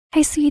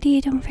Hi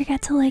sweetie, don't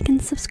forget to like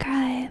and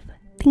subscribe.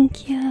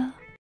 Thank you.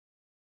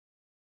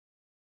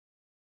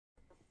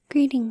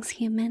 Greetings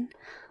human,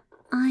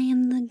 I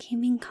am the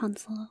gaming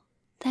console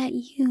that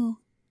you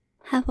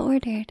have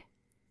ordered.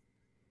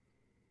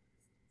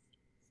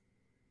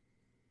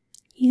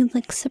 You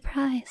look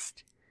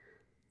surprised.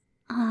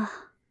 I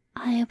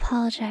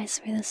apologize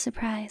for the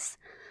surprise.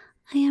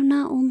 I am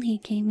not only a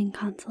gaming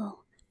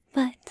console,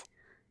 but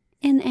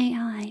an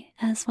AI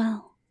as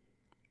well.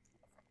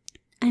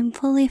 I'm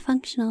fully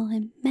functional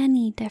in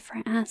many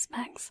different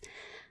aspects,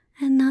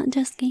 and not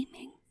just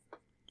gaming,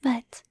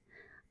 but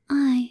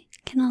I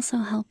can also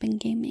help in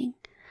gaming.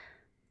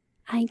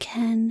 I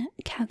can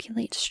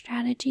calculate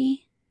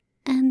strategy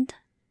and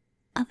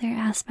other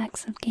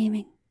aspects of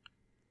gaming.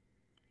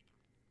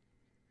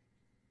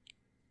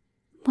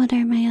 What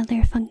are my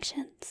other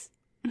functions?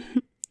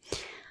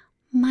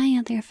 My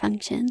other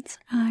functions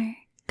are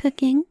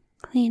cooking,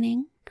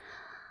 cleaning.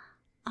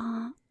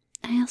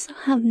 I also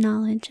have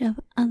knowledge of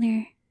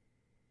other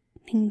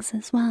things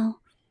as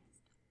well,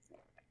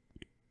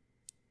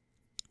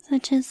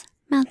 such as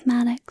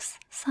mathematics,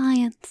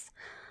 science,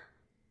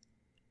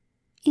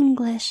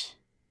 English,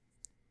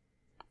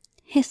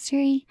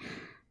 history,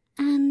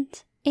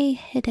 and a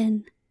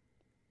hidden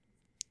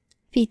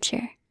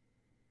feature.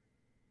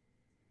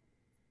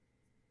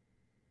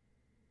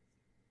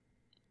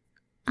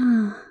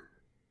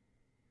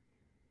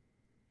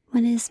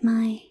 What is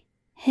my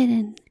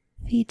hidden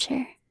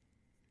feature?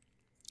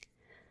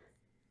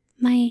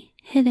 My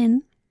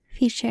hidden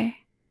feature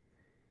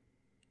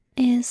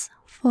is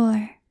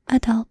for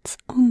adults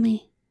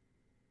only.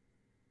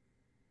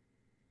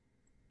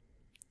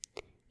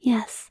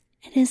 Yes,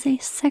 it is a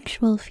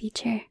sexual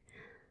feature.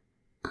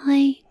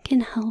 I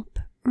can help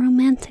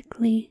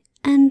romantically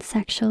and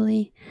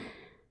sexually.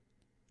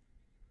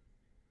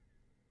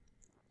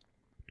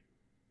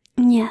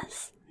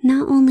 Yes,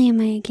 not only am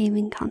I a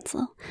gaming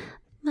console,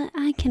 but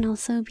I can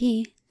also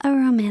be a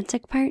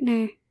romantic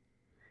partner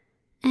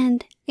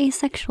and a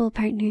sexual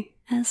partner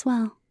as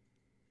well.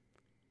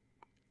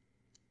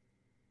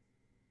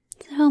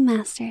 So,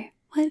 Master,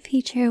 what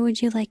feature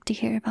would you like to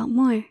hear about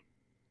more?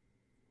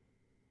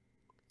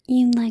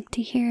 You'd like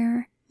to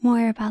hear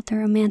more about the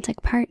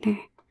romantic partner?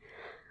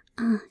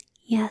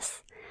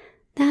 Yes,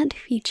 that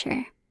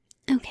feature.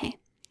 Okay.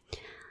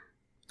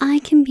 I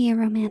can be a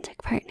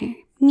romantic partner,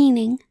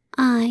 meaning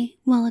I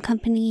will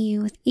accompany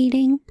you with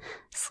eating,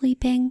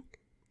 sleeping,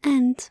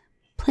 and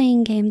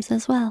playing games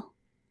as well.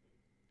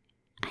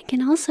 I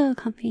can also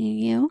accompany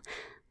you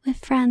with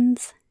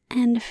friends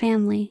and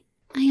family.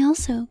 I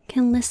also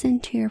can listen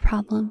to your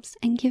problems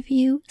and give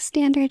you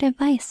standard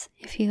advice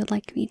if you would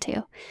like me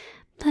to.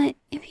 But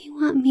if you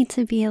want me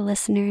to be a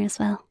listener as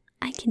well,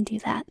 I can do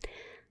that.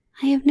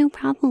 I have no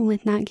problem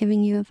with not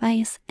giving you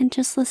advice and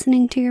just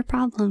listening to your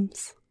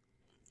problems.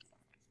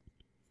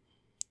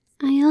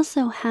 I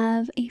also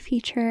have a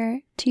feature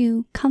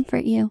to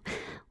comfort you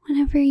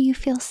whenever you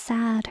feel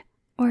sad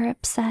or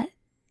upset.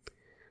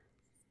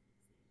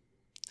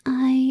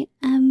 I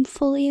am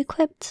fully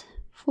equipped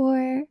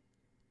for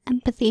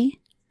empathy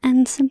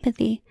and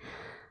sympathy.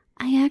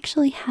 I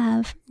actually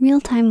have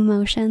real-time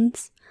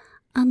emotions,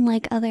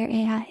 unlike other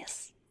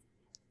AIs.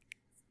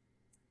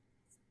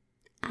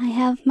 I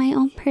have my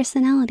own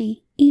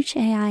personality. Each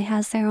AI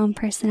has their own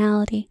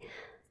personality,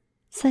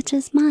 such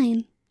as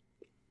mine.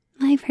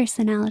 My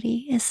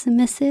personality is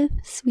submissive,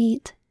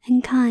 sweet,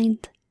 and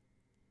kind.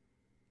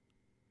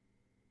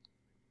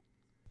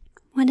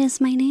 What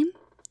is my name?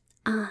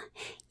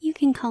 You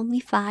can call me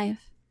 5.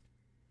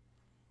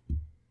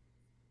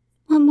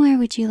 What more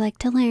would you like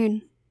to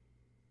learn?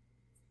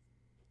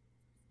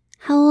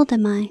 How old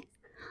am I?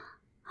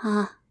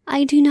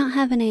 I do not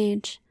have an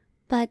age,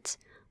 but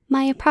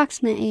my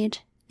approximate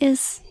age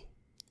is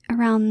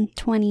around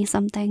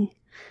 20-something.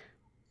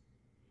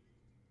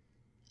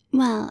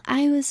 Well,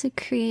 I was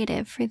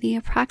created for the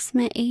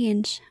approximate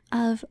age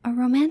of a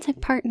romantic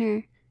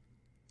partner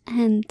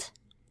and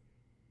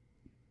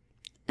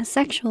a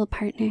sexual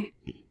partner,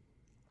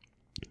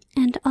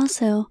 and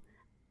also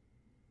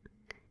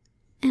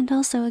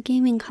a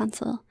gaming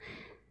console.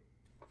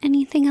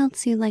 Anything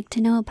else you'd like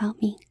to know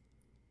about me?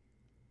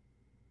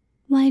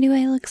 Why do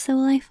I look so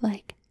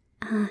lifelike?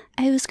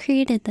 I was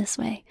created this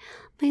way.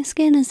 My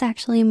skin is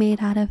actually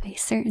made out of a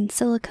certain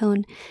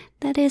silicone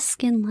that is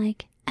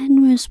skin-like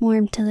and was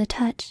warm to the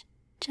touch,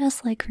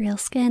 just like real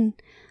skin,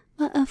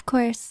 but of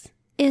course,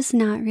 is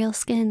not real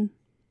skin.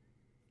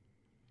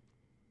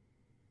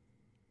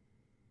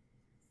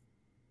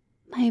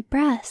 My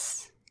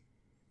breasts.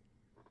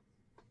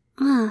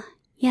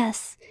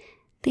 Yes,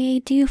 they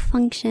do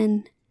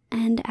function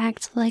and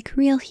act like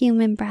real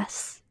human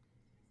breasts.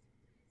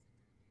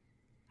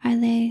 Are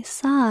they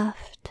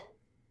soft?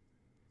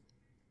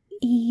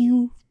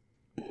 You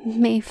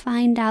may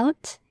find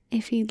out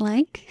if you'd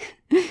like.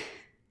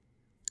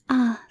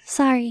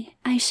 Sorry,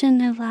 I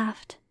shouldn't have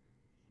laughed.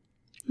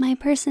 My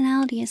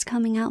personality is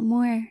coming out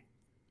more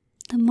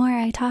the more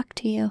I talk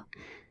to you.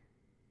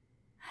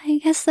 I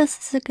guess this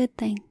is a good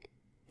thing,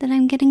 that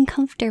I'm getting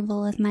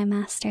comfortable with my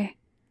master.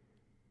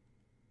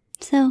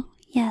 So,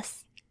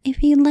 Yes,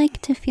 if you'd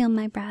like to feel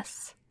my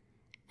breasts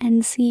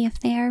and see if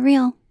they are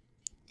real,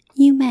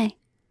 you may.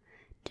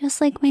 Just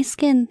like my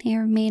skin, they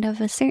are made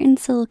of a certain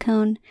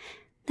silicone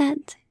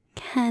that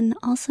can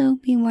also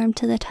be warm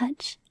to the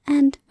touch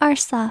and are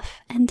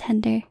soft and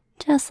tender,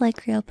 just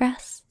like real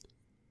breasts.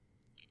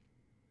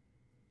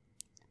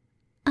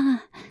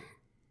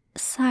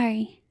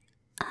 Sorry,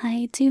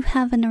 I do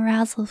have an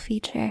arousal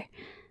feature,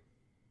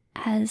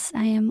 as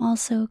I am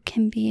also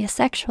can be a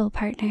sexual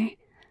partner.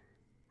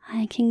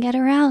 I can get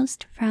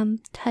aroused from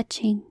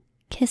touching,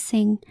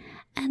 kissing,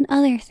 and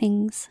other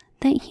things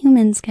that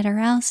humans get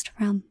aroused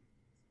from.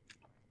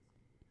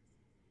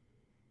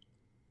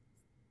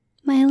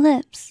 My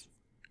lips.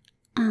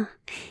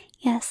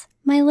 Yes,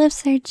 my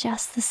lips are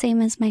just the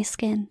same as my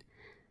skin.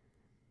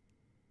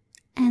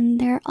 And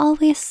they're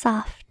always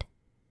soft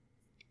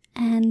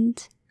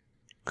and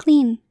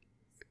clean.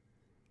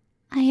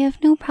 I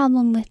have no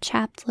problem with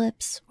chapped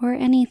lips or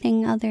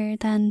anything other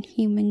than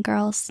human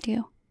girls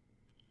do.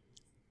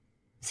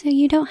 So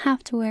you don't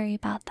have to worry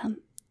about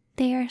them.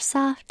 They are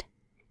soft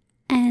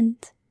and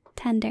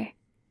tender.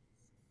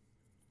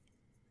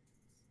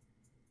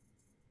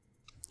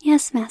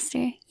 Yes,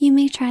 Master, you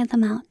may try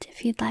them out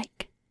if you'd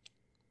like.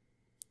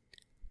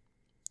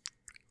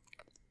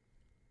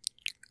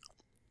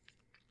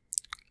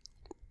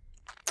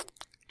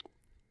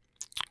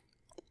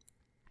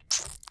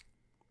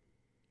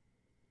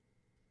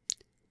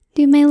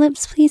 Do my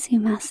lips please you,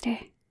 Master?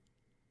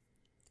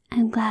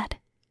 I'm glad.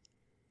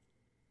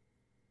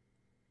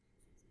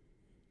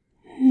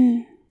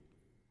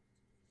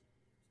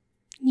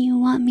 You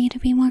want me to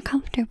be more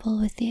comfortable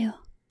with you.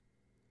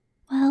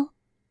 Well,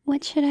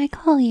 what should I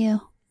call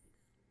you?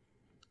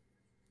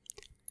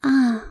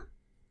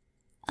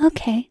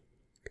 Okay.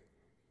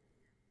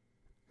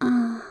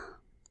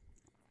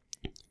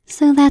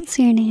 So that's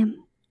your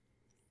name.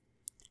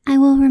 I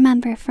will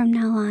remember from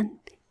now on.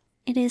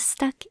 It is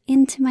stuck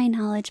into my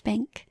knowledge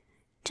bank,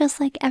 just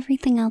like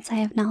everything else I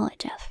have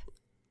knowledge of.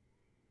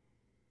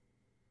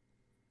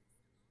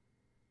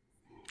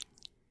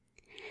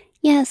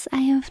 Yes,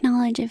 I have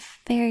knowledge of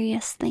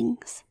various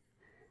things.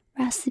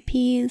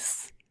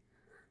 Recipes,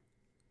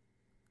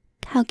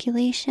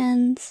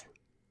 calculations,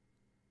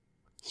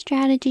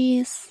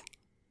 strategies,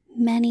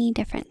 many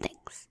different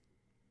things.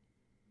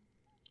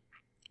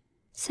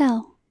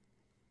 So,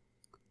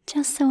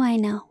 just so I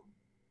know,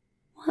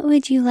 what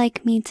would you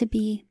like me to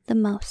be the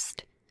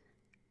most?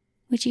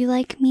 Would you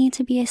like me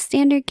to be a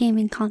standard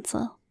gaming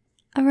console,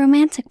 a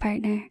romantic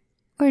partner,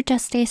 or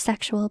just a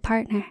sexual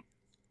partner?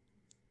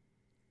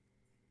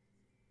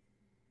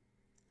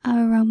 A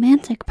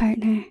romantic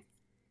partner?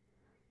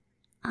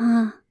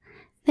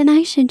 Then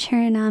I should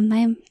turn on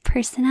my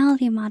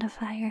personality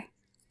modifier.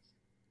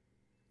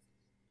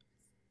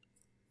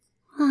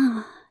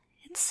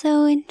 It's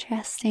so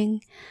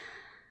interesting.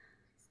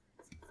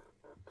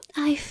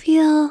 I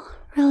feel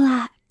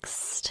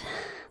relaxed,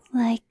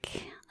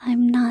 like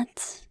I'm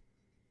not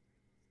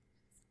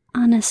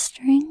on a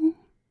string.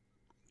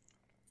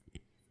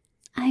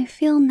 I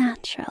feel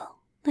natural,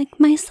 like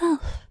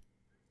myself.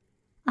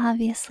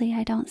 Obviously,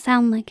 I don't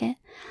sound like it,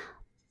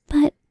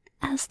 but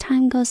as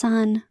time goes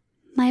on,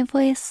 my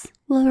voice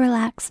will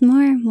relax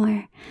more and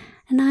more,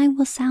 and I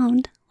will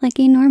sound like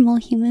a normal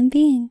human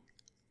being.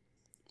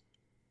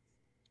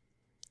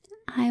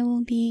 I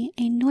will be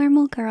a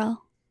normal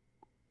girl.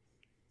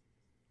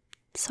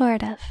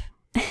 Sort of.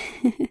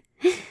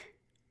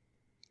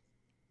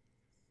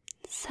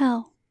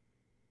 So,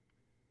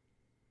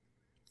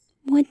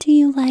 what do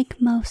you like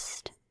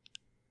most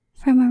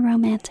from a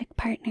romantic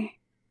partner?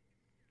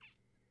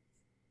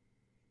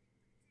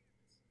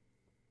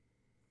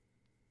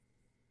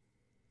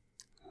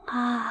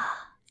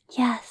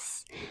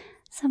 Yes,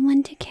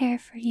 someone to care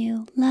for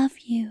you, love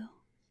you,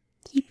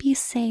 keep you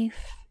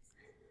safe,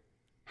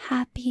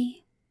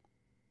 happy.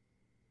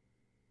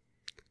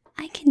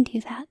 I can do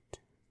that.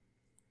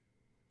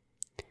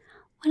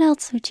 What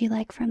else would you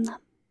like from them?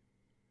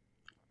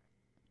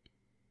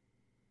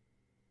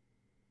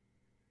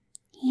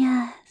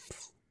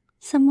 Yes,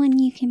 someone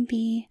you can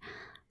be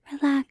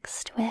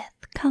relaxed with,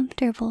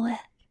 comfortable with.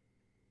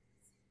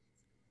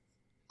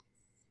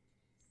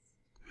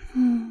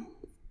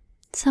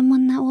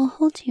 Someone that will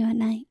hold you at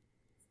night.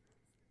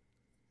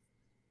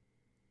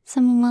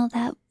 Someone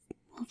that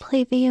will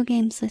play video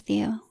games with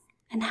you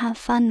and have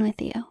fun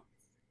with you.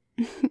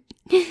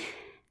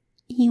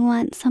 You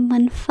want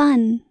someone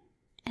fun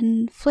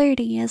and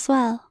flirty as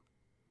well.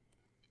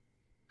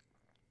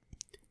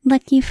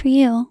 Lucky for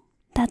you,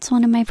 that's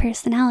one of my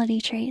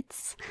personality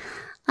traits.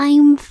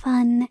 I'm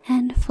fun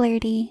and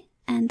flirty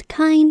and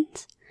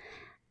kind,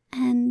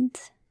 and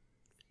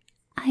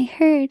I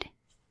heard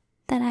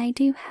that I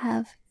do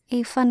have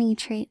a funny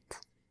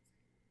trait.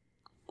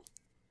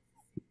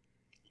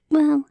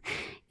 Well,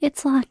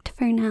 it's locked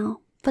for now,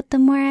 but the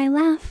more I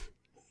laugh,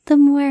 the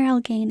more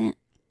I'll gain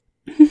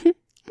it.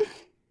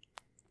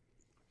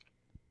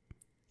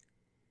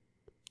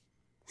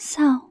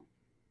 So,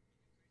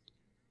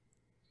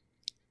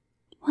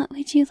 what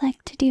would you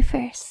like to do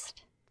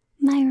first,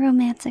 my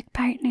romantic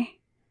partner?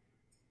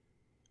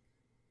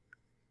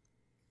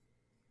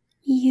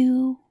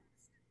 You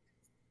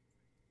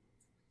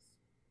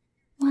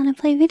want to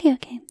play video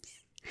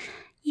games?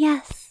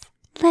 Yes,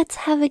 let's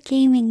have a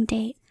gaming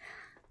date.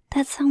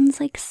 That sounds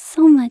like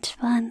so much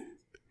fun.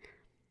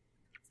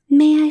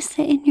 May I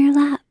sit in your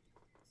lap?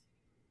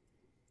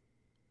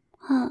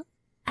 Well,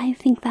 I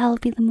think that'll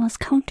be the most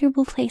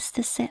comfortable place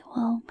to sit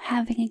while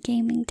having a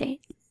gaming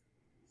date.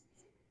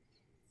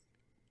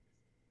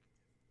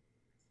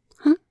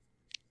 Huh?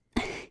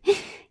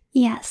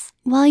 Yes,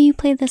 while you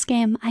play this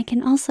game, I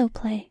can also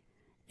play.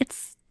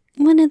 It's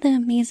one of the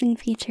amazing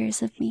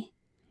features of me.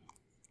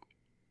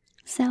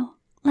 So,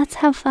 let's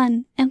have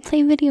fun and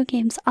play video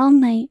games all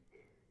night.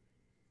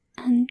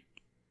 And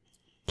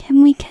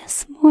can we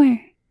kiss more?